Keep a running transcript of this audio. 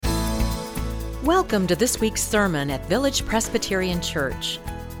Welcome to this week's sermon at Village Presbyterian Church.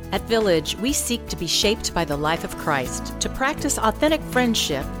 At Village, we seek to be shaped by the life of Christ, to practice authentic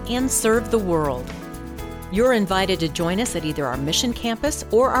friendship, and serve the world. You're invited to join us at either our Mission Campus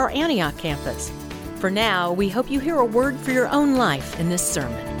or our Antioch campus. For now, we hope you hear a word for your own life in this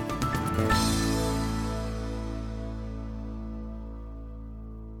sermon.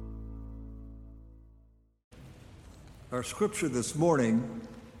 Our scripture this morning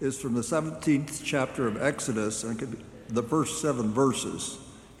is from the 17th chapter of Exodus, and the first 7 verses.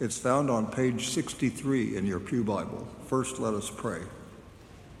 It's found on page 63 in your Pew Bible. First, let us pray.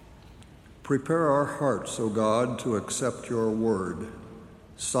 Prepare our hearts, O God, to accept your word.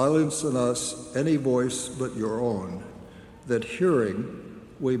 Silence in us any voice but your own, that hearing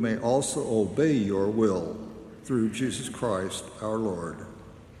we may also obey your will, through Jesus Christ our Lord.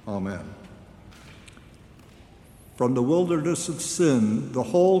 Amen. From the wilderness of sin, the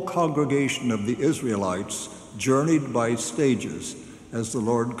whole congregation of the Israelites journeyed by stages, as the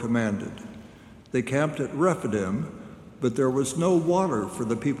Lord commanded. They camped at Rephidim, but there was no water for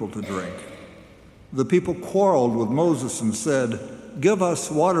the people to drink. The people quarreled with Moses and said, "Give us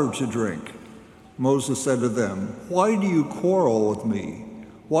water to drink." Moses said to them, "Why do you quarrel with me?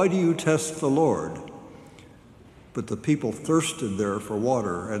 Why do you test the Lord?" But the people thirsted there for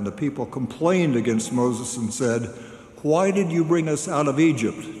water, and the people complained against Moses and said, "Why did you bring us out of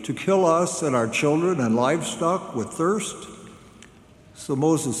Egypt, to kill us and our children and livestock with thirst?" So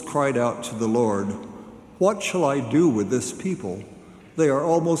Moses cried out to the Lord, "What shall I do with this people? They are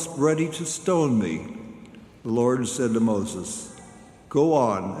almost ready to stone me." The Lord said to Moses, "Go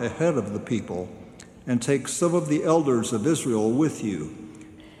on ahead of the people and take some of the elders of Israel with you.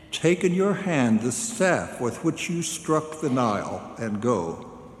 Take in your hand the staff with which you struck the Nile and go.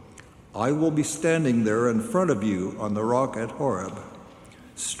 I will be standing there in front of you on the rock at Horeb.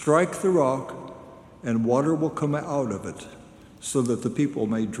 Strike the rock, and water will come out of it, so that the people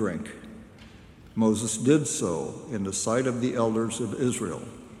may drink." Moses did so in the sight of the elders of Israel.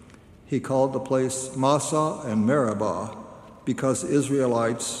 He called the place Massah and Meribah, because the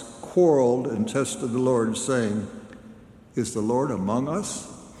Israelites quarreled and tested the Lord, saying, "Is the Lord among us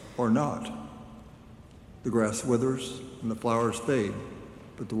or not?" The grass withers and the flowers fade,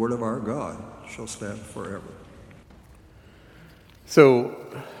 but the word of our God shall stand forever. So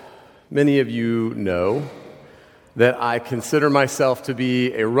many of you know that I consider myself to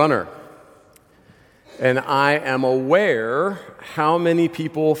be a runner. And I am aware how many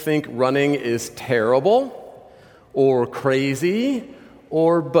people think running is terrible or crazy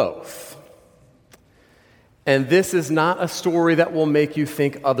or both. And this is not a story that will make you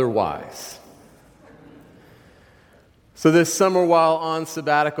think otherwise. So this summer, while on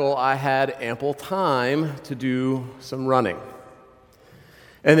sabbatical, I had ample time to do some running.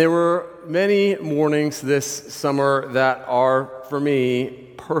 And there were many mornings this summer that are, for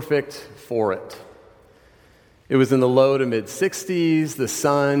me, perfect for it. It was in the low to mid-60s, the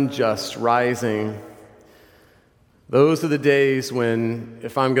sun just rising. Those are the days when,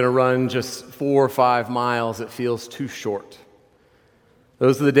 if I'm going to run just 4 or 5 miles, it feels too short.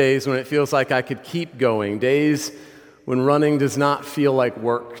 Those are the days when it feels like I could keep going, days when running does not feel like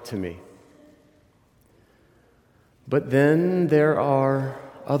work to me. But then there are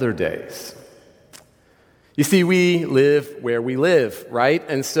other days. You see, we live where we live, right?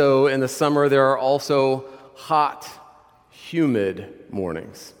 And so in the summer, there are also hot, humid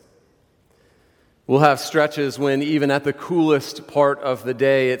mornings. We'll have stretches when even at the coolest part of the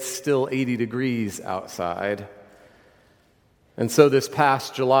day, it's still 80 degrees outside. And so this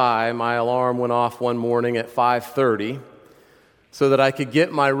past July, my alarm went off one morning at 5:30 so that I could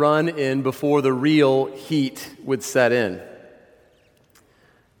get my run in before the real heat would set in.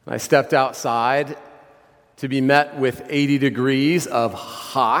 I stepped outside to be met with 80 degrees of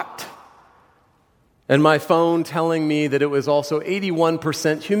hot, and my phone telling me that it was also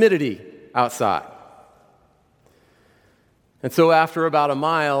 81% humidity outside. And so after about a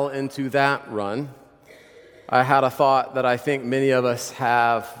mile into that run, I had a thought that I think many of us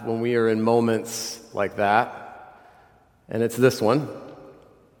have when we are in moments like that, and it's this one: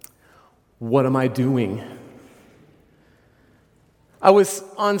 what am I doing? I was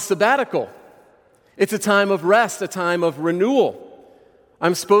on sabbatical. It's a time of rest, a time of renewal.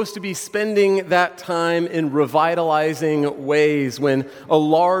 I'm supposed to be spending that time in revitalizing ways when a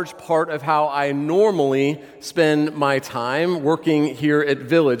large part of how I normally spend my time working here at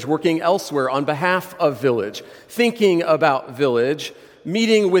Village, working elsewhere on behalf of Village, thinking about Village,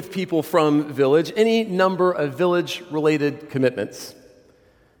 meeting with people from Village, any number of Village-related commitments,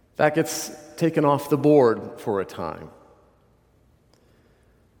 that gets taken off the board for a time.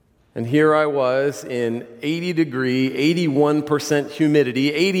 And here I was in 81%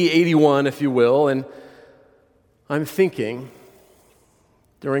 humidity, 81 if you will, and I'm thinking,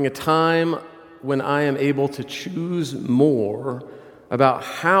 during a time when I am able to choose more about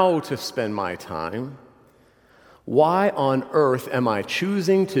how to spend my time, why on earth am I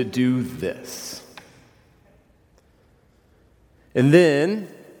choosing to do this? And then,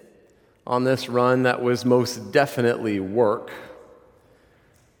 on this run that was most definitely work,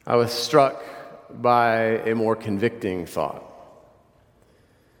 I was struck by a more convicting thought.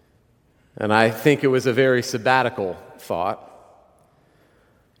 And I think it was a very sabbatical thought,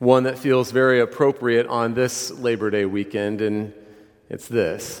 one that feels very appropriate on this Labor Day weekend, and it's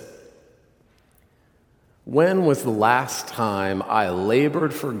this. When was the last time I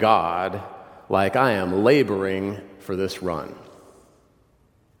labored for God like I am laboring for this run?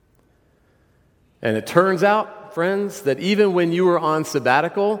 And it turns out, friends, that even when you are on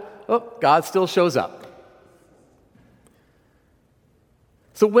sabbatical, God still shows up.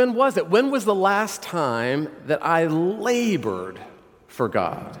 So when was it? When was the last time that I labored for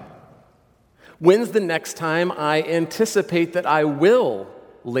God? When's the next time I anticipate that I will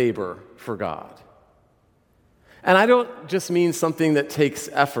labor for God? And I don't just mean something that takes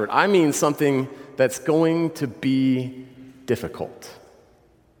effort. I mean something that's going to be difficult.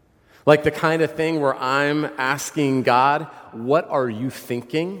 Like the kind of thing where I'm asking God, what are you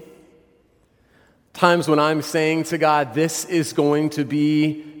thinking? Times when I'm saying to God, this is going to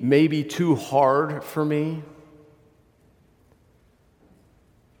be maybe too hard for me.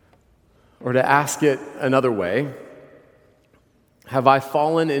 Or to ask it another way, have I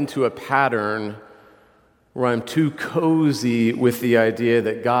fallen into a pattern where I'm too cozy with the idea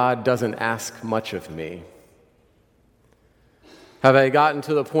that God doesn't ask much of me? Have I gotten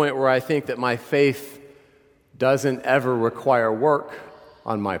to the point where I think that my faith doesn't ever require work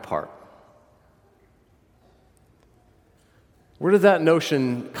on my part? Where did that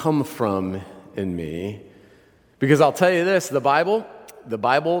notion come from in me? Because I'll tell you this, the Bible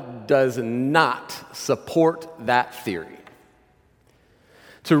does not support that theory.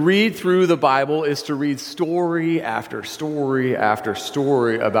 To read through the Bible is to read story after story after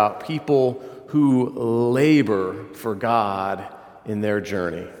story about people who labor for God in their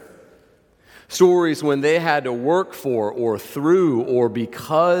journey. Stories when they had to work for or through or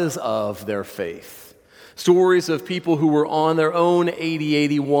because of their faith. Stories of people who were on their own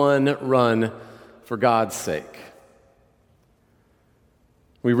 80-81 run for God's sake.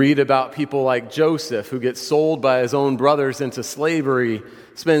 We read about people like Joseph, who gets sold by his own brothers into slavery,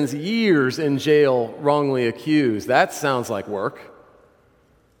 spends years in jail wrongly accused. That sounds like work.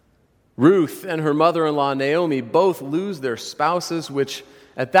 Ruth and her mother-in-law Naomi both lose their spouses, which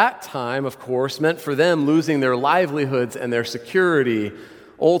at that time, of course, meant for them losing their livelihoods and their security,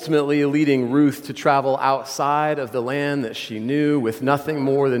 ultimately leading Ruth to travel outside of the land that she knew with nothing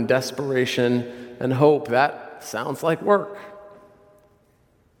more than desperation and hope. That sounds like work.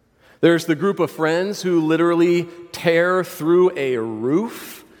 There's the group of friends who literally tear through a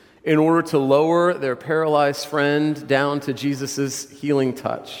roof in order to lower their paralyzed friend down to Jesus' healing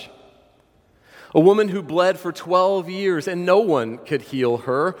touch. A woman who bled for 12 years and no one could heal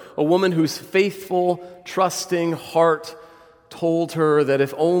her. A woman whose faithful, trusting heart told her that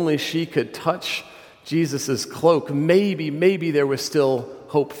if only she could touch Jesus' cloak, maybe there was still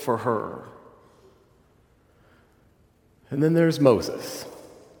hope for her. And then there's Moses.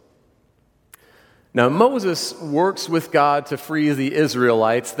 Now, Moses works with God to free the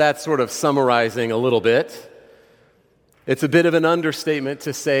Israelites. That's sort of summarizing a little bit. It's a bit of an understatement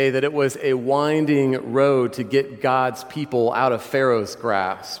to say that it was a winding road to get God's people out of Pharaoh's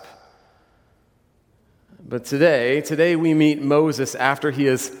grasp. But today we meet Moses after he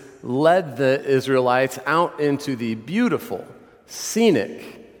has led the Israelites out into the beautiful,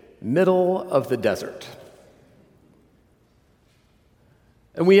 scenic middle of the desert.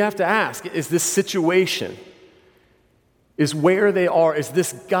 And we have to ask, is this situation, is where they are, is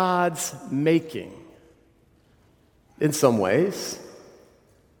this God's making? In some ways.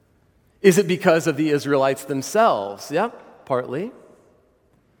 Is it because of the Israelites themselves? Yep, partly.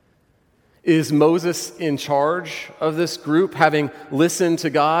 Is Moses in charge of this group, having listened to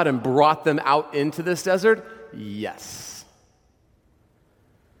God and brought them out into this desert? Yes.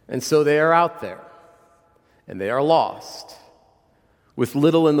 And so they are out there, and they are lost, with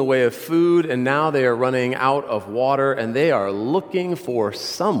little in the way of food, and now they are running out of water, and they are looking for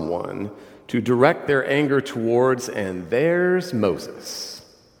someone to direct their anger towards, and there's Moses.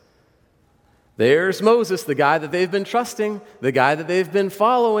 There's Moses, the guy that they've been trusting, the guy that they've been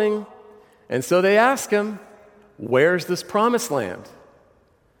following. And so they ask him, where's this promised land?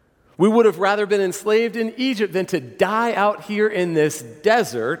 We would have rather been enslaved in Egypt than to die out here in this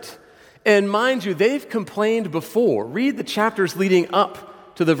desert. And mind you, they've complained before. Read the chapters leading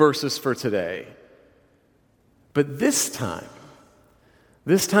up to the verses for today. But this time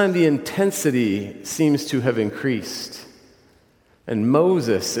the intensity seems to have increased. And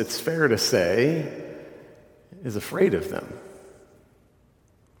Moses, it's fair to say, is afraid of them.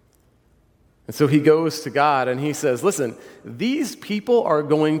 And so he goes to God and he says, listen, these people are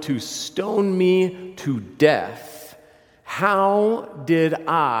going to stone me to death. How did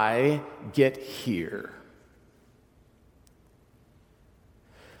I get here?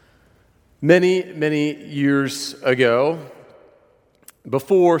 Many years ago,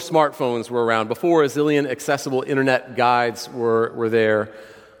 before smartphones were around, before a zillion accessible internet guides were there,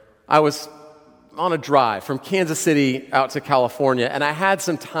 I was on a drive from Kansas City out to California, and I had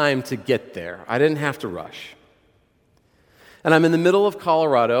some time to get there. I didn't have to rush. And I'm in the middle of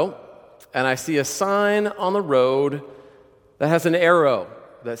Colorado, and I see a sign on the road that has an arrow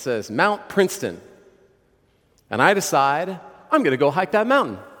that says Mount Princeton. And I decide I'm going to go hike that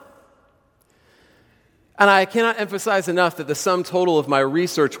mountain. And I cannot emphasize enough that the sum total of my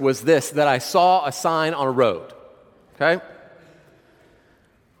research was this, that I saw a sign on a road, okay?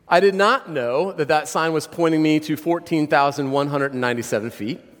 I did not know that that sign was pointing me to 14,197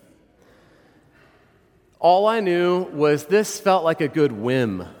 feet. All I knew was this felt like a good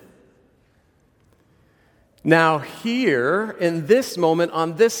whim. Now here, in this moment,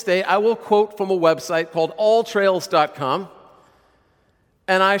 on this day, I will quote from a website called alltrails.com.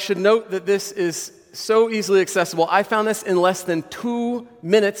 And I should note that this is so easily accessible. I found this in less than 2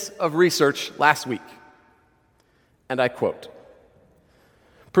 minutes of research last week. And I quote,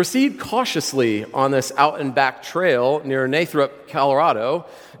 "Proceed cautiously on this out and back trail near Nathrop, Colorado,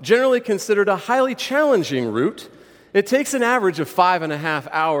 generally considered a highly challenging route. It takes an average of 5.5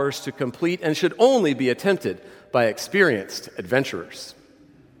 hours to complete and should only be attempted by experienced adventurers."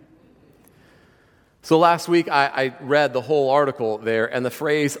 So last week I read the whole article there, and the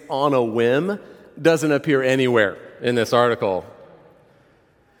phrase "on a whim" doesn't appear anywhere in this article.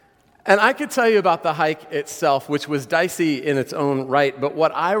 And I could tell you about the hike itself, which was dicey in its own right, but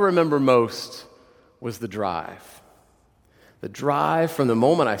what I remember most was the drive. The drive from the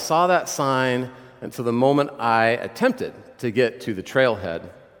moment I saw that sign until the moment I attempted to get to the trailhead.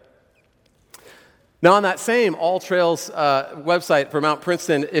 Now, on that same All Trails website for Mount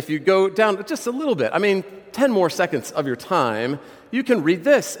Princeton, if you go down just a little bit, 10 more seconds of your time, you can read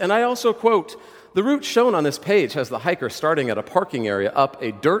this. And I also quote, "The route shown on this page has the hiker starting at a parking area up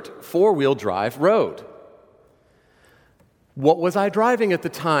a dirt 4-wheel drive road." What was I driving at the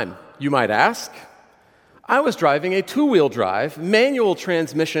time, you might ask? I was driving a 2-wheel drive, manual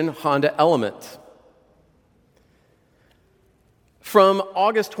transmission Honda Element. From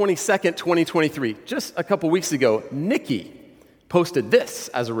August 22nd, 2023, just a couple weeks ago, Nikki posted this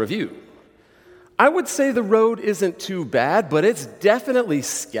as a review. "I would say the road isn't too bad, but it's definitely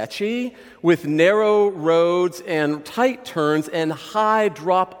sketchy with narrow roads and tight turns and high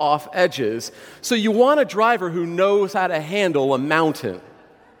drop-off edges. So you want a driver who knows how to handle a mountain."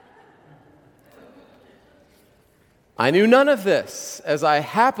 I knew none of this as I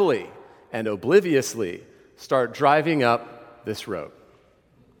happily and obliviously start driving up this road.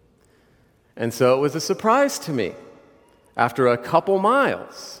 And so it was a surprise to me. After a couple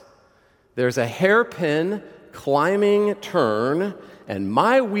miles, there's a hairpin climbing turn, and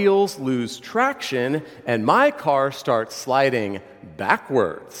my wheels lose traction, and my car starts sliding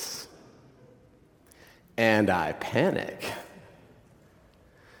backwards. And I panic.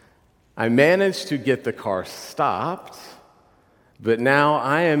 I manage to get the car stopped, but now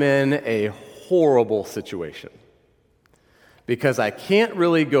I am in a horrible situation because I can't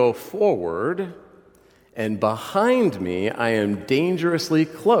really go forward, and behind me I am dangerously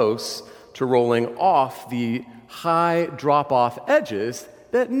close to rolling off the high drop-off edges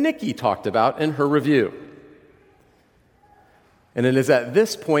that Nikki talked about in her review. And it is at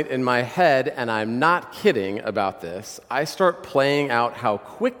this point in my head, and I'm not kidding about this, I start playing out how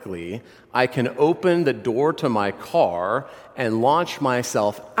quickly I can open the door to my car and launch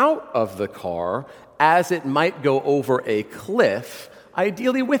myself out of the car as it might go over a cliff,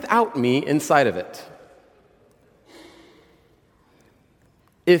 ideally without me inside of it.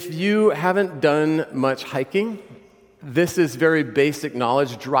 If you haven't done much hiking, this is very basic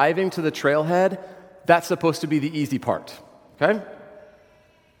knowledge. Driving to the trailhead, that's supposed to be the easy part, okay?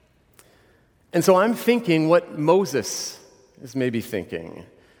 And so I'm thinking what Moses is maybe thinking.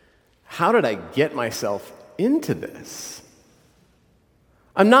 How did I get myself into this?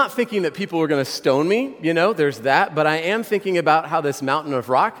 I'm not thinking that people are going to stone me, there's that, but I am thinking about how this mountain of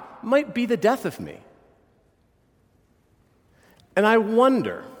rock might be the death of me. And I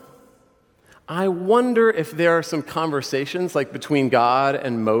wonder if there are some conversations like between God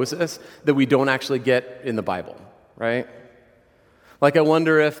and Moses that we don't actually get in the Bible, right? Like I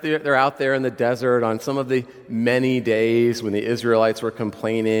wonder if they're out there in the desert on some of the many days when the Israelites were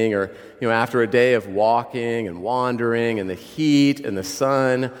complaining, or after a day of walking and wandering and the heat and the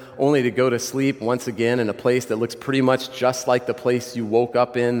sun, only to go to sleep once again in a place that looks pretty much just like the place you woke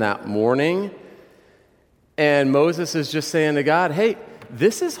up in that morning. And Moses is just saying to God, hey,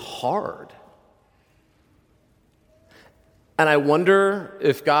 this is hard. And I wonder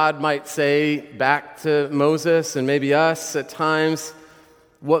if God might say back to Moses and maybe us at times,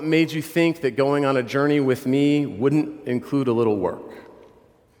 what made you think that going on a journey with me wouldn't include a little work?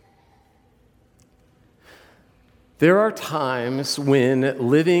 There are times when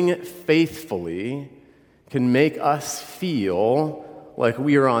living faithfully can make us feel like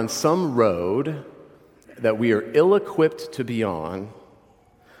we are on some road that we are ill-equipped to be on,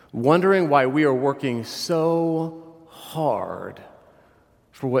 wondering why we are working so hard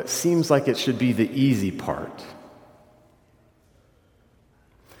for what seems like it should be the easy part.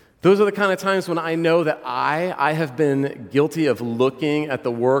 Those are the kind of times when I know that I have been guilty of looking at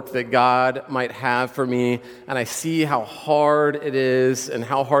the work that God might have for me, and I see how hard it is and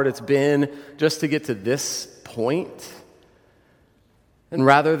how hard it's been just to get to this point. And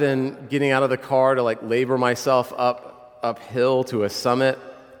rather than getting out of the car to labor myself uphill to a summit,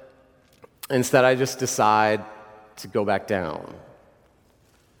 instead I just decide to go back down.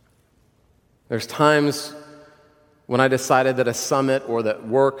 There's times when I decided that a summit or that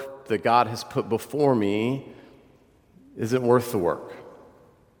work that God has put before me isn't worth the work.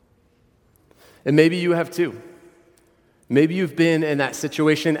 And maybe you have too. Maybe you've been in that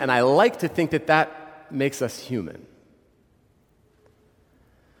situation, and I like to think that makes us human.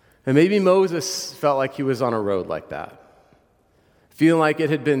 And maybe Moses felt like he was on a road like that, feeling like it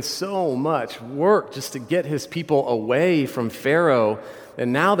had been so much work just to get his people away from Pharaoh,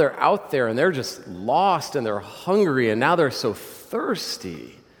 and now they're out there and they're just lost and they're hungry and now they're so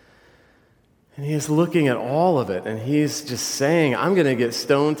thirsty. And he's looking at all of it and he's just saying, I'm going to get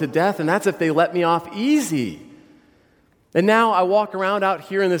stoned to death, and that's if they let me off easy. And now I walk around out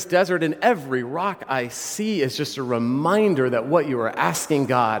here in this desert, and every rock I see is just a reminder that what you are asking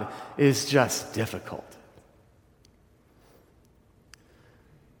God is just difficult.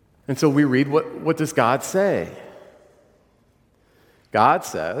 And so we read, what does God say? God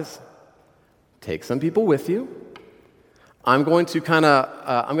says, take some people with you. I'm going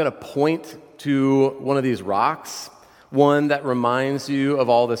to point to one of these rocks, one that reminds you of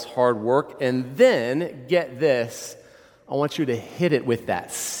all this hard work, and then, get this, I want you to hit it with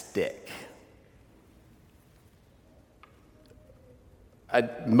that stick.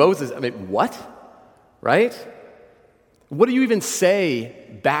 Moses, what? Right? What do you even say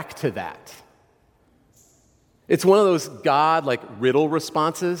back to that? It's one of those God riddle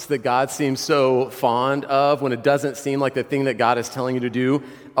responses that God seems so fond of when it doesn't seem like the thing that God is telling you to do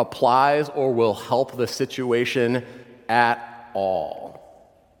applies or will help the situation at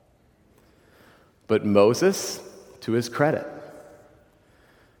all. But Moses, to his credit,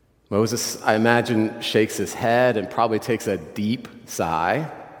 Moses, I imagine, shakes his head and probably takes a deep sigh,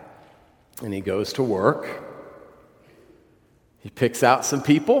 and he goes to work. He picks out some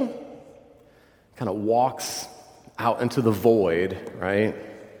people, kind of walks out into the void, right?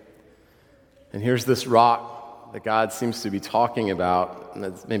 And here's this rock that God seems to be talking about, and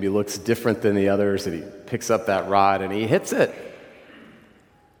that maybe looks different than the others, and he picks up that rod and he hits it.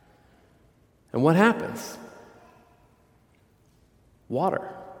 And what happens? Water,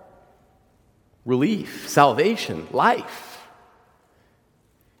 relief, salvation, life.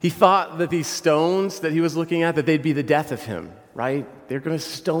 He thought that these stones that he was looking at, that they'd be the death of him, right? They're going to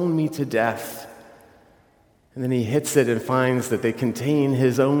stone me to death. And then he hits it and finds that they contain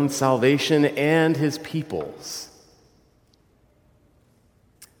his own salvation and his people's.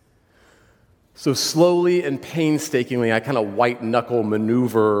 So slowly and painstakingly, I kind of white-knuckle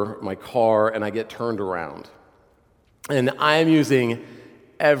maneuver my car, and I get turned around. And I'm using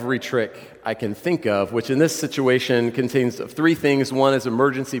every trick I can think of, which in this situation contains three things. One is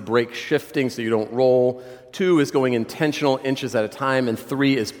emergency brake shifting so you don't roll. 2 is going intentional inches at a time. And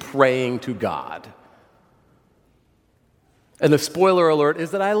 3 is praying to God. And the spoiler alert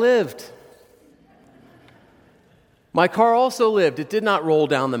is that I lived. My car also lived. It did not roll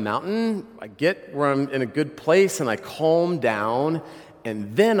down the mountain. I get where I'm in a good place and I calm down,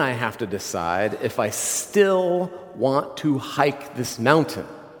 and then I have to decide if I still want to hike this mountain.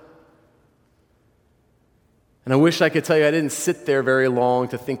 And I wish I could tell you I didn't sit there very long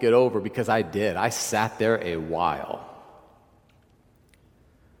to think it over, because I did. I sat there a while.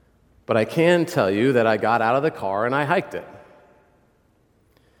 But I can tell you that I got out of the car and I hiked it.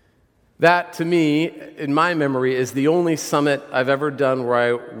 That, to me, in my memory, is the only summit I've ever done where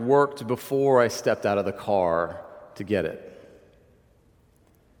I worked before I stepped out of the car to get it.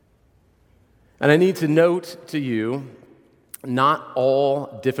 And I need to note to you, not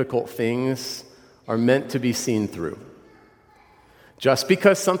all difficult things are meant to be seen through. Just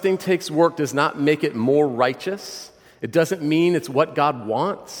because something takes work does not make it more righteous. It doesn't mean it's what God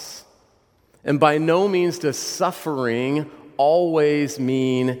wants. And by no means does suffering always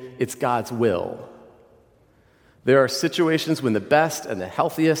mean it's God's will. There are situations when the best and the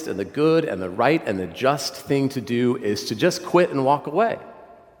healthiest and the good and the right and the just thing to do is to just quit and walk away.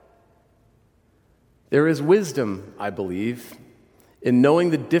 There is wisdom, I believe, in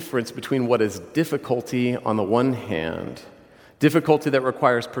knowing the difference between what is difficulty on the one hand, difficulty that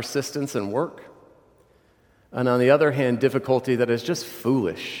requires persistence and work, and on the other hand, difficulty that is just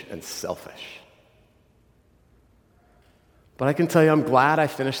foolish and selfish. But I can tell you, I'm glad I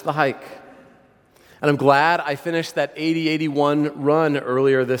finished the hike. And I'm glad I finished that 80-81 run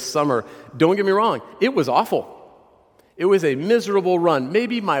earlier this summer. Don't get me wrong, it was awful. It was a miserable run,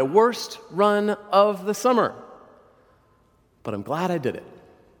 maybe my worst run of the summer. But I'm glad I did it.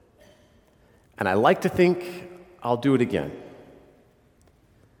 And I like to think I'll do it again.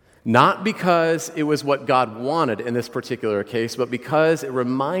 Not because it was what God wanted in this particular case, but because it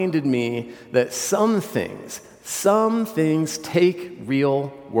reminded me that some things take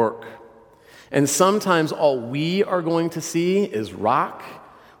real work. And sometimes all we are going to see is rock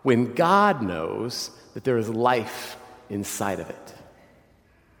when God knows that there is life inside of it.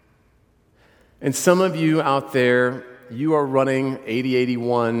 And some of you out there, you are running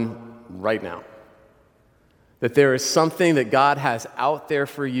 80-81 right now. That there is something that God has out there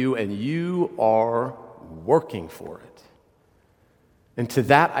for you and you are working for it. And to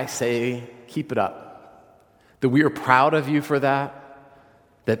that I say, keep it up. That we are proud of you for that.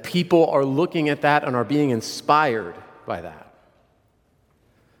 That people are looking at that and are being inspired by that.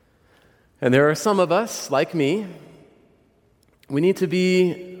 And there are some of us, like me, we need to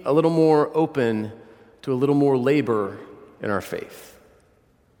be a little more open to a little more labor in our faith.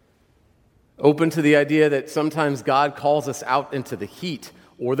 Open to the idea that sometimes God calls us out into the heat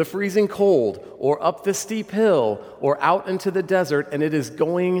or the freezing cold or up the steep hill or out into the desert, and it is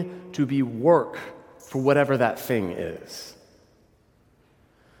going to be work for whatever that thing is.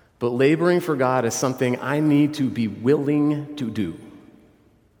 But laboring for God is something I need to be willing to do.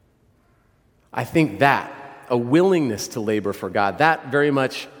 I think that, a willingness to labor for God, that very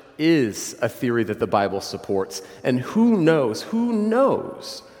much is a theory that the Bible supports. And who knows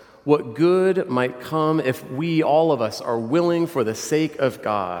what good might come if we, all of us, are willing for the sake of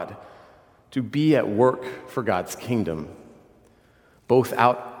God to be at work for God's kingdom, both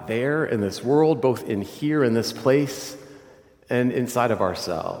out there in this world, both in here in this place, and inside of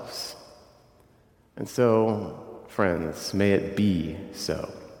ourselves. And so, friends, may it be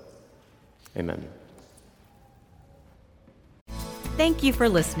so. Amen. Thank you for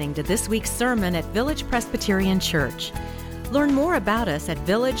listening to this week's sermon at Village Presbyterian Church. Learn more about us at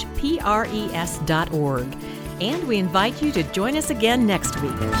villagepres.org, and we invite you to join us again next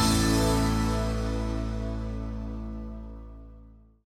week.